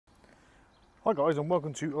Hi guys, and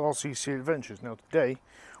welcome to RCC Adventures. Now today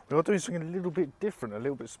we are doing something a little bit different, a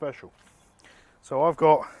little bit special. So I've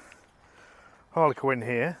got Harlequin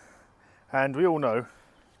here, and we all know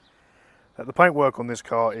that the paintwork on this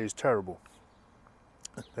car is terrible.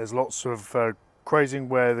 There's lots of crazing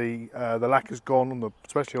where the lacquer's gone,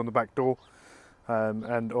 especially on the back door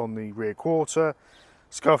and on the rear quarter.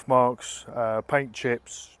 Scuff marks, paint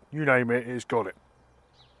chips, you name it, it's got it.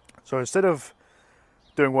 So instead of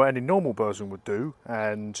doing what any normal person would do,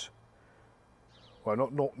 and well,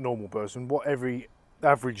 not normal person, what every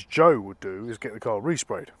average Joe would do is get the car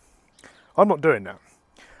resprayed. I'm not doing that.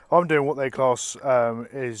 I'm doing what they class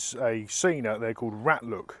is a scene out there called rat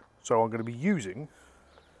look. So I'm going to be using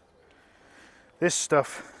this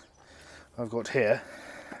stuff I've got here,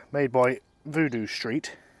 made by Voodoo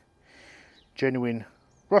Street, genuine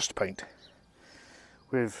rust paint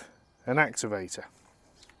with an activator.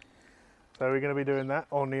 So we're going to be doing that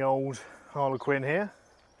on the old Harlequin here.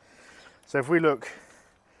 So if we look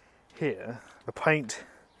here, the paint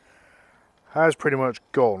has pretty much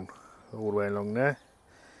gone all the way along there.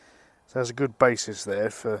 So that's a good basis there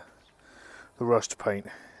for the rust paint,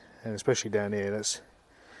 and especially down here,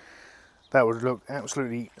 that would look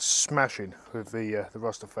absolutely smashing with the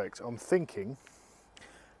rust effect. I'm thinking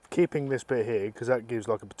of keeping this bit here because that gives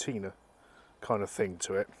like a patina kind of thing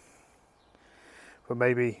to it, but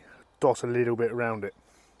maybe dot a little bit around it.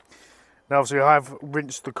 Now obviously I have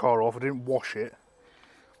rinsed the car off. I didn't wash it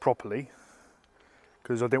properly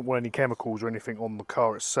because I didn't want any chemicals or anything on the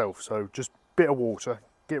car itself, so just a bit of water,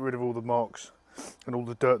 get rid of all the marks and all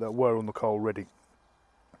the dirt that were on the car already,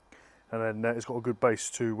 and then it's got a good base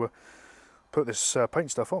to put this paint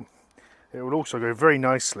stuff on. It will also go very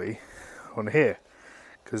nicely on here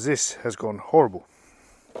because this has gone horrible.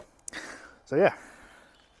 So yeah,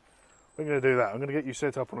 we're going to do that. I'm going to get you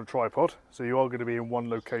set up on a tripod, so you are going to be in one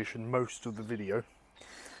location most of the video.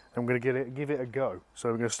 I'm going to give it a go. So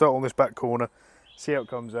we're going to start on this back corner, see how it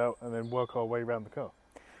comes out, and then work our way around the car.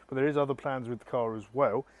 But there is other plans with the car as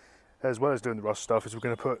well as doing the rust stuff. Is we're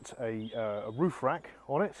going to put a roof rack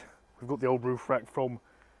on it. We've got the old roof rack from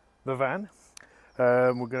the van.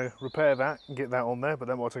 We're going to repair that and get that on there, but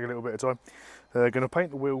that might take a little bit of time. Going to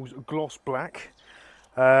paint the wheels gloss black.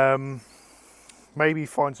 Maybe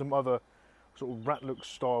find some other sort of rat look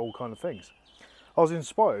style kind of things. I was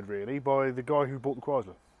inspired really by the guy who bought the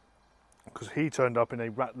Chrysler, because he turned up in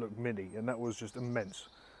a rat look Mini, and that was just immense.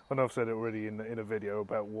 I know I've said it already in a video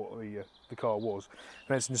about what the car was,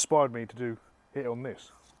 and it's inspired me to do it on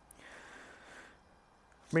this.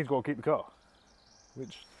 It means I've got to keep the car,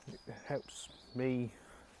 which helps me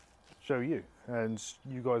show you, and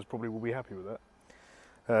you guys probably will be happy with that.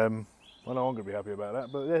 I know I'm going to be happy about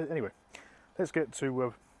that, but anyway, let's get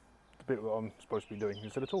to the bit that I'm supposed to be doing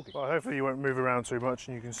instead of talking. Well, hopefully you won't move around too much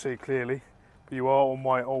and you can see clearly, but you are on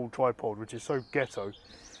my old tripod, which is so ghetto,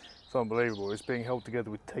 it's unbelievable. It's being held together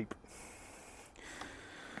with tape.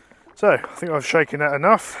 So I think I've shaken that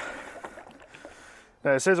enough.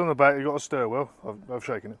 Now it says on the back you've got a stir well. I've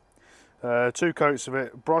shaken it. 2 coats of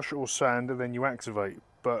it, brush or sand, and then you activate.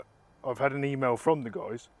 But I've had an email from the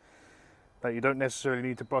guys that you don't necessarily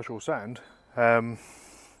need to brush or sand,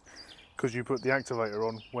 because you put the activator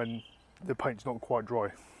on when the paint's not quite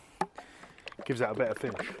dry. It gives that a better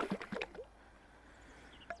finish.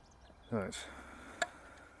 Right.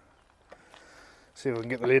 See if I can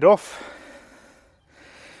get the lid off.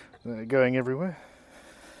 Going everywhere.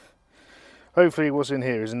 Hopefully what's in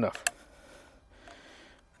here is enough.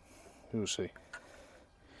 We'll see.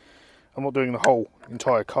 I'm not doing the whole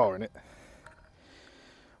entire car in it.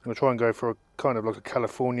 I'm going to try and go for a kind of like a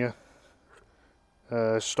California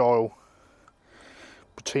style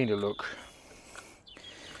patina look,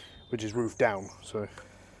 which is roof down, so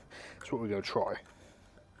that's what we're going to try.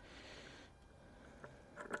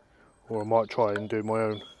 Or I might try and do my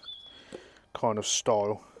own kind of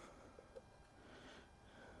style.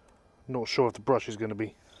 Not sure if the brush is going to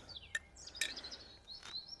be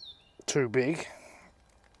too big,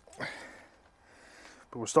 but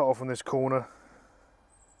we'll start off on this corner,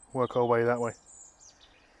 work our way that way.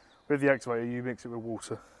 With the activator you mix it with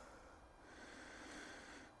water.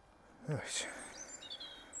 Right.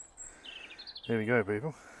 There we go,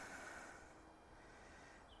 people.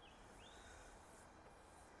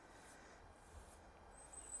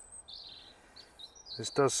 This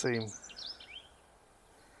does seem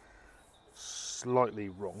slightly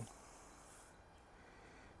wrong.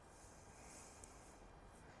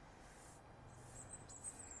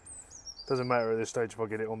 Doesn't matter at this stage if I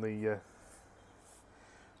get it on the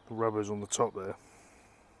rubbers on the top there.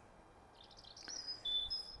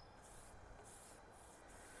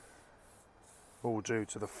 All all due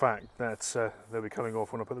to the fact that they'll be coming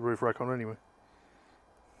off when I put the roof rack on anyway.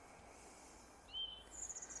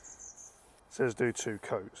 It says do 2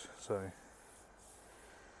 coats, so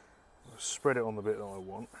I'll spread it on the bit that I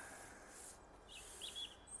want.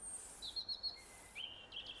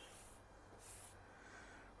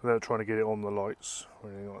 Without trying to get it on the lights or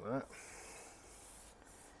anything like that.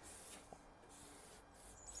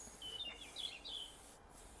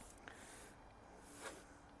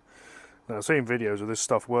 Now, I've seen videos of this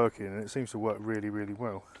stuff working and it seems to work really, really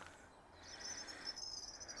well.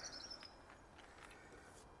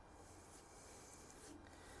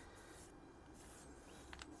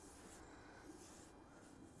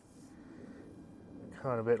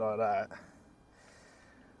 Kind of a bit like that.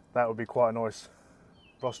 That would be quite a nice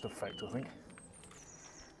rust effect, I think.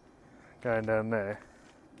 Going down there.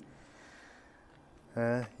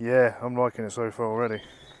 Yeah, I'm liking it so far already.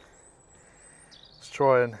 Let's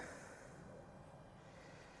try and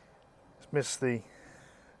miss the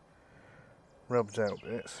rubbed out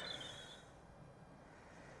bits.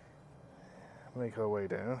 Make our way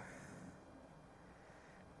down.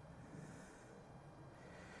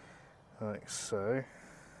 Like so.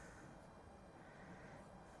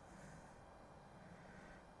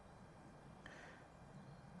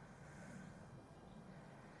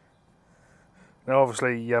 Now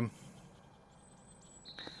obviously I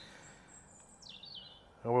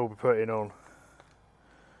will be putting on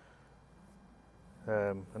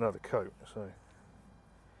another coat, so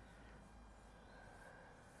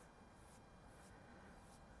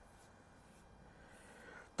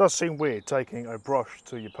does seem weird taking a brush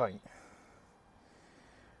to your paint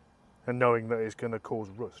and knowing that it's going to cause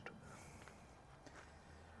rust.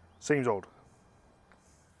 Seems odd.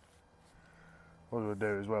 What we'll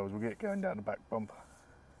do as well is we'll get going down the back bumper.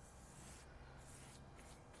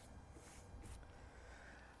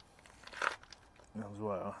 As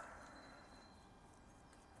well.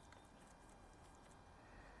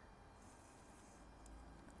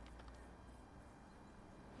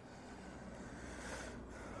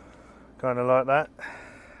 Kind of like that.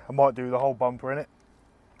 I might do the whole bumper in it,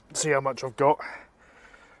 see how much I've got,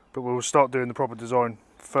 but we'll start doing the proper design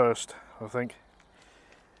first, I think,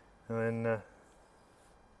 and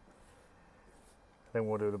then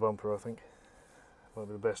we'll do the bumper. I think might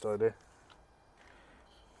be the best idea.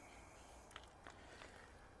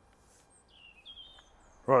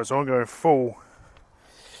 Right, so I'm going full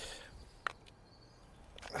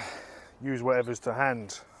use whatever's to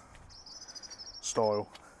hand style.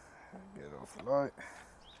 Get it off the light.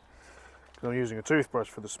 I'm using a toothbrush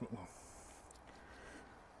for the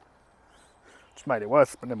just made it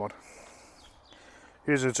worse, but never mind.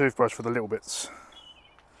 Using a toothbrush for the little bits,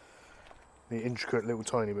 the intricate little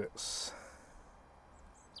tiny bits.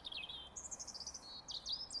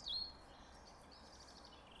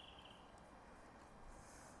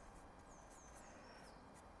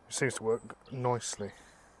 It seems to work nicely.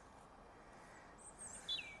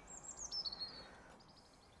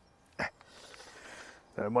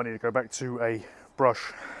 I might need to go back to a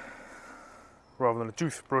brush rather than a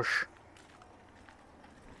toothbrush.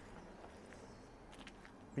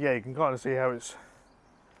 But yeah, you can kind of see how it's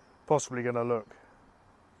possibly going to look,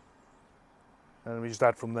 and we just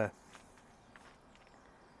add from there.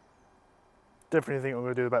 Definitely think I'm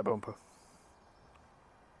going to do the back bumper.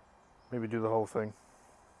 Maybe do the whole thing.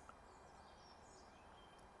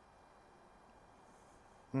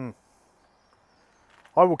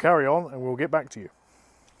 I will carry on and we'll get back to you.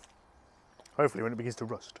 Hopefully when it begins to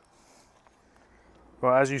rust.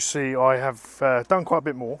 Right, as you see, I have done quite a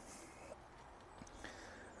bit more.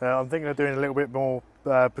 I'm thinking of doing a little bit more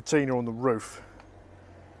patina on the roof.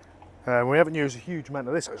 We haven't used a huge amount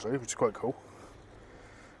of this actually, which is quite cool.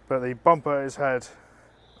 But the bumper has had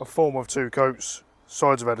a form of 2 coats.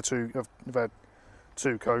 Sides have had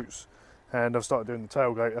 2 coats, and I've started doing the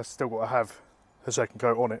tailgate. I've still got to have a second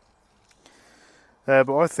coat on it.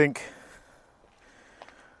 But I think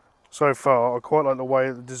so far I quite like the way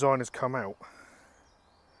the design has come out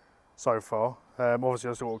so far. Obviously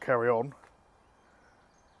I still want to carry on,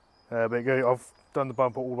 but I've done the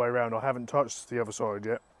bumper all the way around. I haven't touched the other side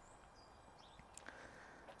yet,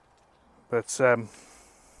 but I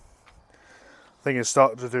think it's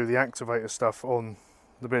starting to do the activator stuff on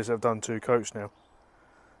the bits that have done 2 coats now,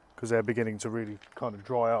 because they're beginning to really kind of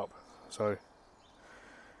dry up. So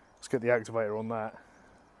let's get the activator on that,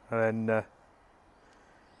 and then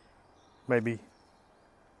maybe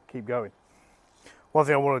keep going. One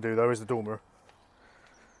thing I want to do though is the door mirror.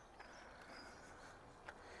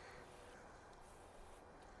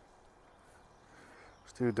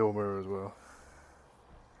 Let's do the door mirror as well.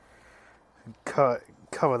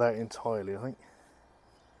 Cover that entirely, I think.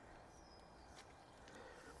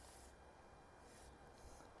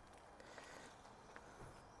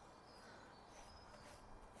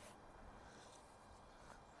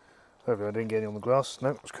 Hopefully I didn't get any on the glass. No,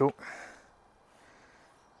 it was cool.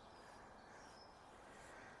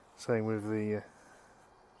 Same with the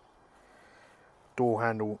door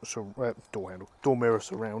mirror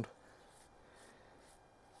surround.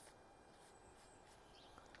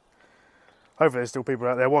 Hopefully there's still people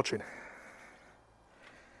out there watching.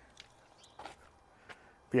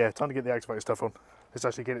 But yeah, time to get the activator stuff on. Let's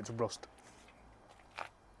actually get it to rust.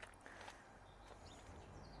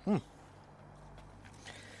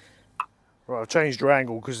 Right, I've changed your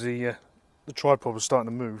angle because the tripod was starting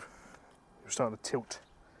to move. It was starting to tilt.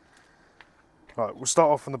 Right, we'll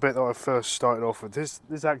start off on the bit that I first started off with. This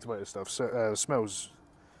activator stuff smells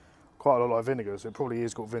quite a lot like vinegar, so it probably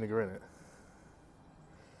has got vinegar in it.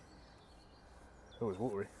 Oh, it's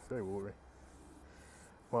watery, very watery.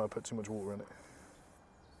 Might have put too much water in it.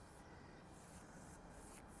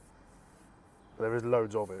 But there is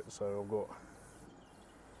loads of it, so I've got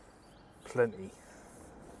plenty.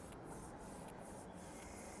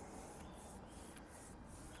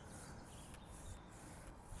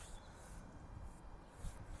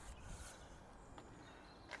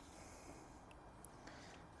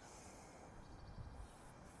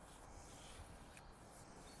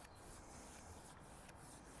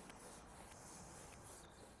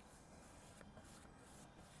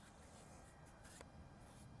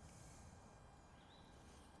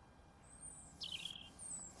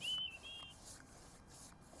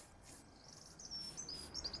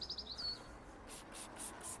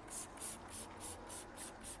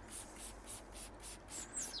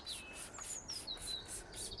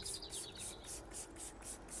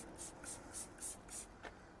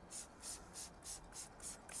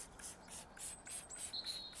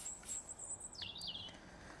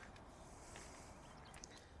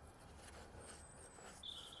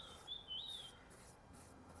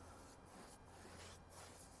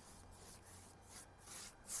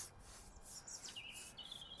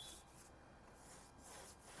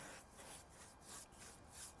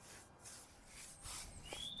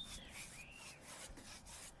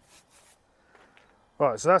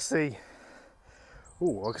 Right, so that's the...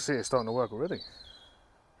 Oh, I can see it starting to work already.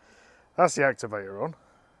 That's the activator on.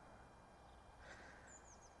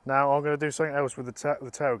 Now I'm going to do something else with the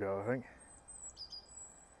tailgate, I think.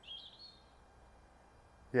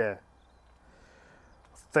 Yeah.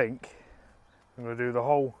 I think I'm going to do the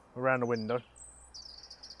hole around the window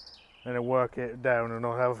and then work it down, and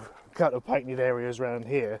I'll have a couple of painted areas around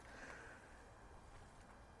here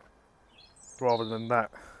rather than that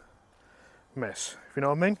mess, if you know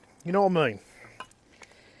what I mean. You know what I mean.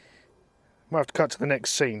 Might have to cut to the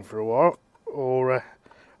next scene for a while, or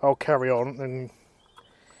I'll carry on and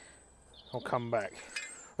I'll come back.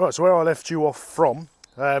 Right, so where I left you off from,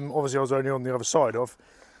 obviously I was only on the other side. I've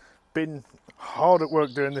been hard at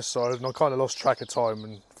work doing this side and I kind of lost track of time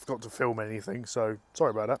and forgot to film anything, so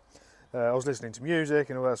sorry about that. I was listening to music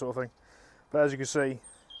and all that sort of thing, but as you can see,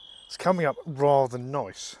 it's coming up rather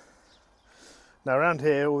nice. Now around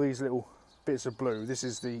here, all these little bits of blue, this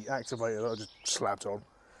is the activator that I just slapped on.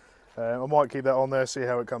 I might keep that on there, see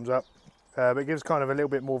how it comes up. But it gives kind of a little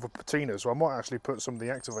bit more of a patina, so I might actually put some of the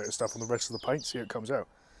activator stuff on the rest of the paint, see how it comes out.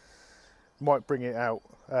 Might bring it out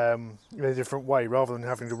in a different way rather than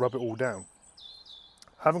having to rub it all down.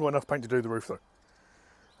 I haven't got enough paint to do the roof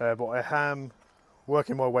though, but I am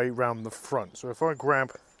working my way around the front. So if I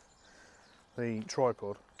grab the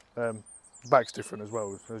tripod, the back's different as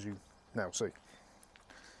well, as you now see.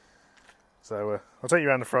 So I'll take you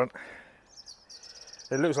around the front.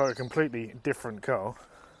 It looks like a completely different car.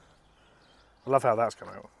 I love how that's come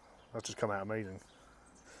out. That's just come out amazing.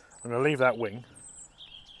 I'm going to leave that wing.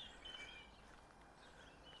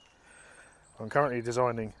 I'm currently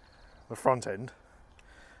designing the front end.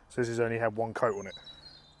 So this has only had one coat on it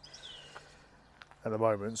at the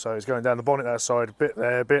moment. So it's going down the bonnet that side, a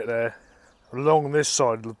bit there, along this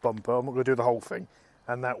side of the bumper. I'm not going to do the whole thing.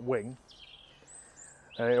 And that wing.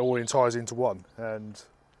 And it all ties into one. And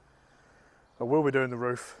I will be doing the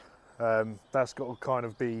roof. That's got to kind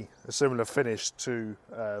of be a similar finish to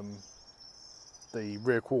the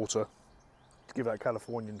rear quarter to give that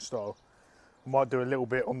Californian style. I might do a little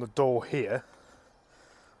bit on the door here,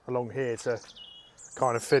 along here, to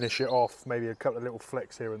kind of finish it off, maybe a couple of little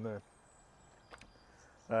flecks here and there.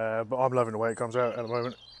 But I'm loving the way it comes out at the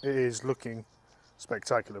moment. It is looking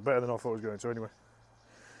spectacular, better than I thought it was going to anyway.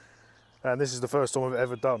 And this is the first time I've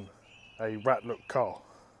ever done a rat look car,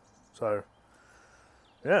 so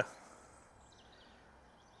yeah,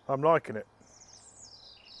 I'm liking it.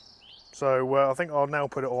 So I think I'll now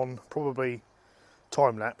put it on probably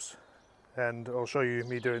time lapse, and I'll show you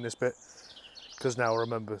me doing this bit because now I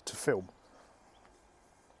remember to film.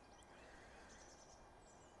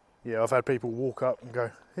 Yeah, I've had people walk up and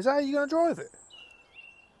go, "Is that how you're going to drive it?"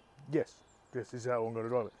 Yes, this is how I'm going to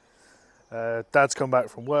drive it. Dad's come back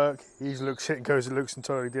from work. He's looked at it and goes, "It looks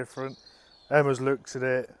entirely different." Emma's looked at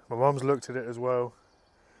it. My mum's looked at it as well.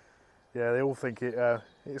 Yeah, they all think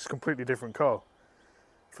it's a completely different car.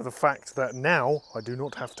 For the fact that now I do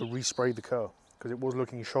not have to respray the car, because it was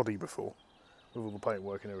looking shoddy before with all the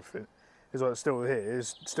paintwork and everything. It's like still here,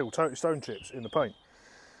 it's still stone chips in the paint.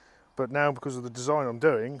 But now, because of the design I'm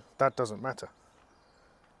doing, that doesn't matter.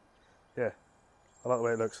 Yeah, I like the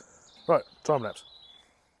way it looks. Right, time lapse.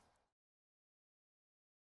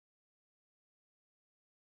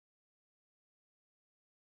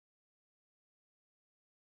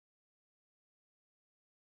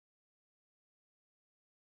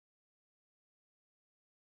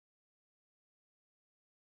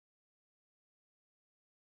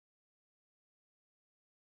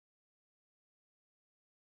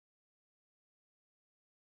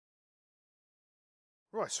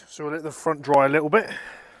 Right, so we'll let the front dry a little bit.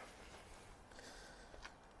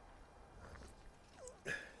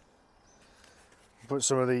 Put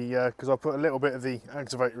some of the, because I put a little bit of the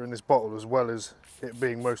activator in this bottle as well as it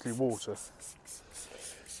being mostly water.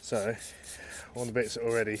 So, on the bits that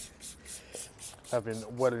already have been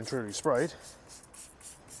well and truly sprayed,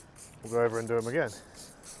 we'll go over and do them again.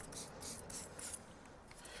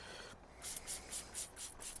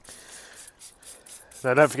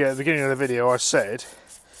 Now don't forget, at the beginning of the video I said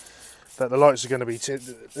that the lights are going to be,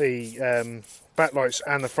 the back lights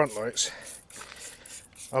and the front lights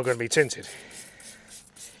are going to be tinted.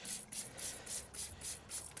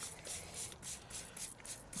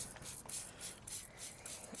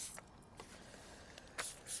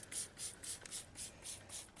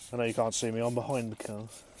 I know you can't see me, I'm behind the car,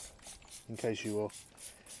 in case you are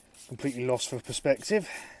completely lost for perspective.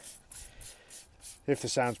 If the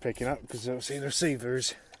sound's picking up, because obviously the receiver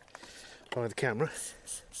is by the camera.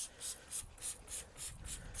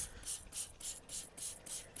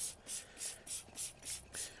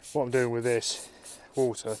 What I'm doing with this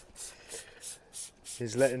water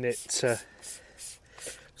is letting it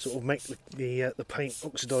sort of make the paint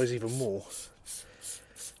oxidise even more.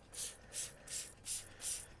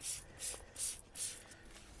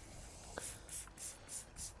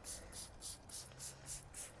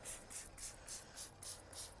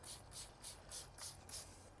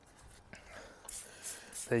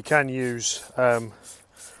 Now you can use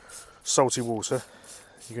salty water.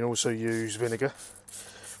 You can also use vinegar,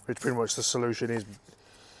 which pretty much the solution is,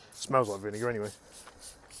 smells like vinegar anyway.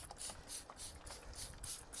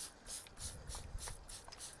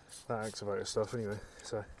 That activator stuff anyway,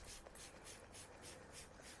 so it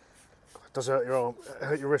does hurt your arm,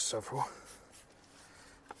 hurt your wrist after a while.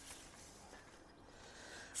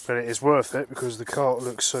 But it is worth it because the car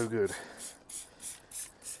looks so good.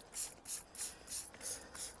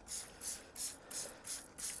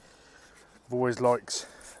 I've always liked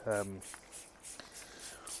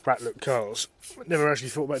rat look cars, but never actually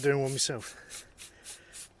thought about doing one myself.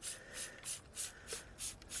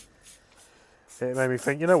 It made me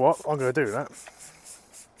think, you know what, I'm going to do that.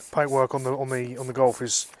 Paintwork on the Golf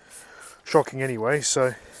is shocking anyway,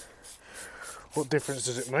 so what difference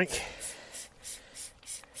does it make?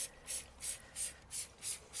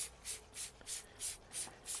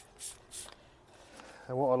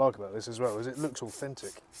 And what I like about this as well is it looks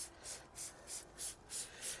authentic.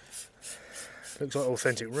 Looks like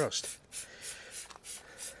authentic rust.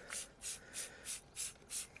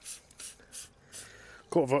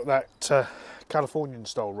 Got that Californian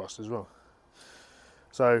style rust as well.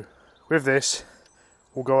 So with this,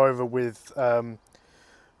 we'll go over with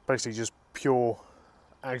basically just pure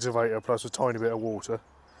activator plus a tiny bit of water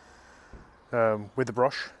with the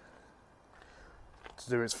brush to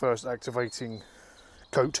do its first activating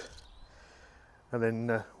coat, and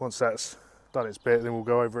then once that's done its bit, then we'll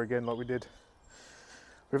go over again like we did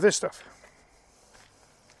with this stuff.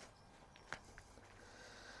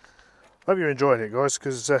 Hope you're enjoying it, guys,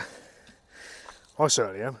 because I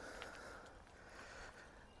certainly am.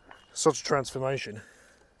 Such a transformation.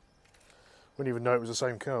 Wouldn't even know it was the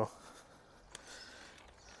same car.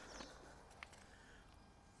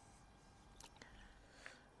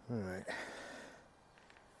 Alright.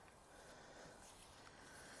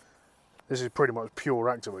 This is pretty much pure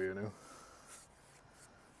activator now.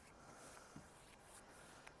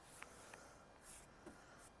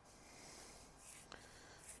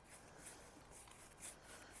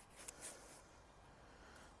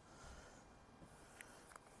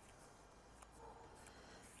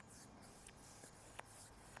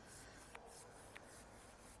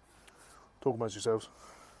 Talk amongst yourselves.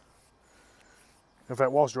 In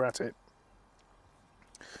fact, whilst you're at it,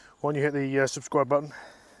 why don't you hit the subscribe button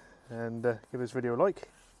and give this video a like,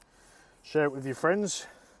 share it with your friends,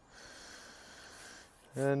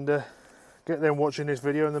 and get them watching this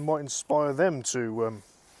video, and they might inspire them to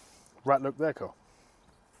rat look their car.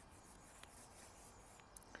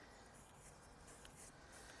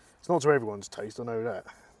 It's not to everyone's taste, I know that,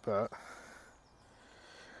 but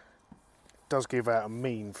it does give out a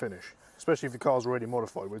mean finish, especially if the car's already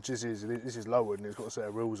modified, which this is lowered and it's got a set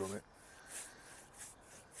of wheels on it.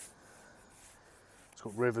 It's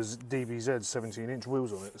got Rivers DBZ 17-inch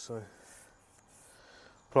wheels on it, so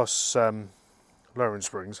plus lowering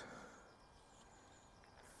springs.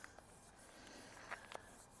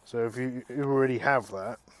 So if you already have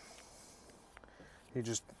that, you're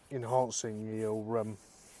just enhancing your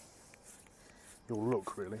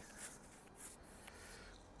look, really.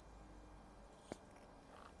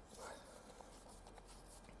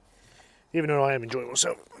 Even though I am enjoying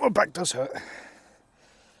myself, my back does hurt.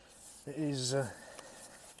 It is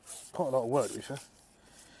quite a lot of work, to be fair.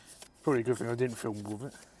 Probably a good thing I didn't film with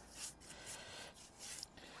it.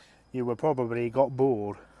 You were probably got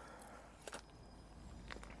bored.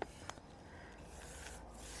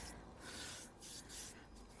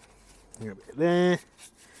 A bit there,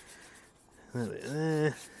 a bit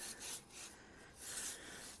there.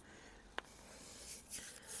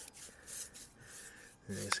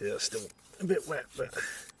 Yeah, see, that's still a bit wet, but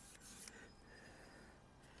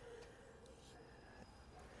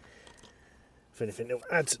if anything, it'll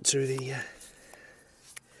add to the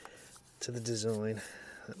design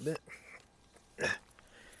a bit.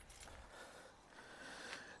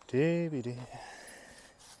 Dee-be-dee.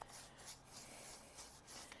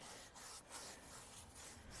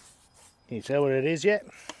 Can you tell what it is yet?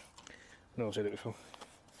 No, I've said it before.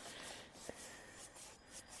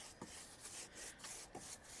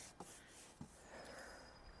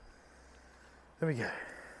 There we go.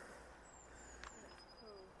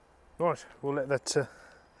 Right, we'll let that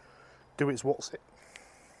do its what's it.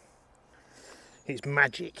 It's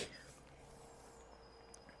magic.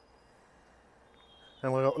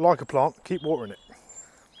 And we've got like a plant, keep watering it.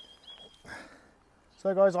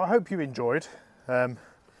 So guys, I hope you enjoyed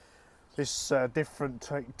this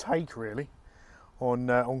different take really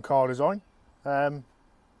on car design. Yeah,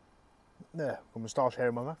 got moustache hair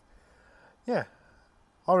in my mouth. Yeah,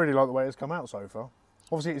 I really like the way it's come out so far.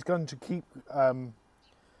 Obviously it's going to keep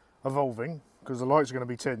evolving because the lights are going to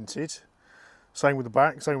be tinted. Same with the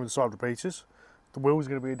back, same with the side repeaters. The wheels are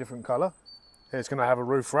going to be a different colour. It's going to have a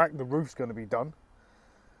roof rack, the roof's going to be done.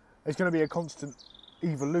 It's going to be a constant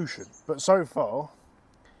evolution. But so far,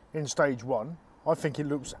 in stage one, I think it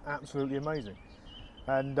looks absolutely amazing.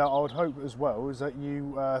 And I would hope as well is that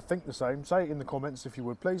you think the same. Say it in the comments if you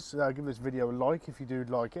would, please. Give this video a like if you do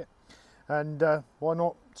like it. And why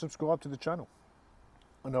not subscribe to the channel?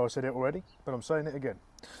 I know I said it already, but I'm saying it again.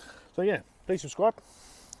 So yeah, please subscribe.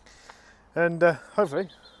 And hopefully,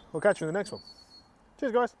 I'll catch you in the next one.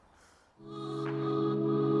 Cheers, guys.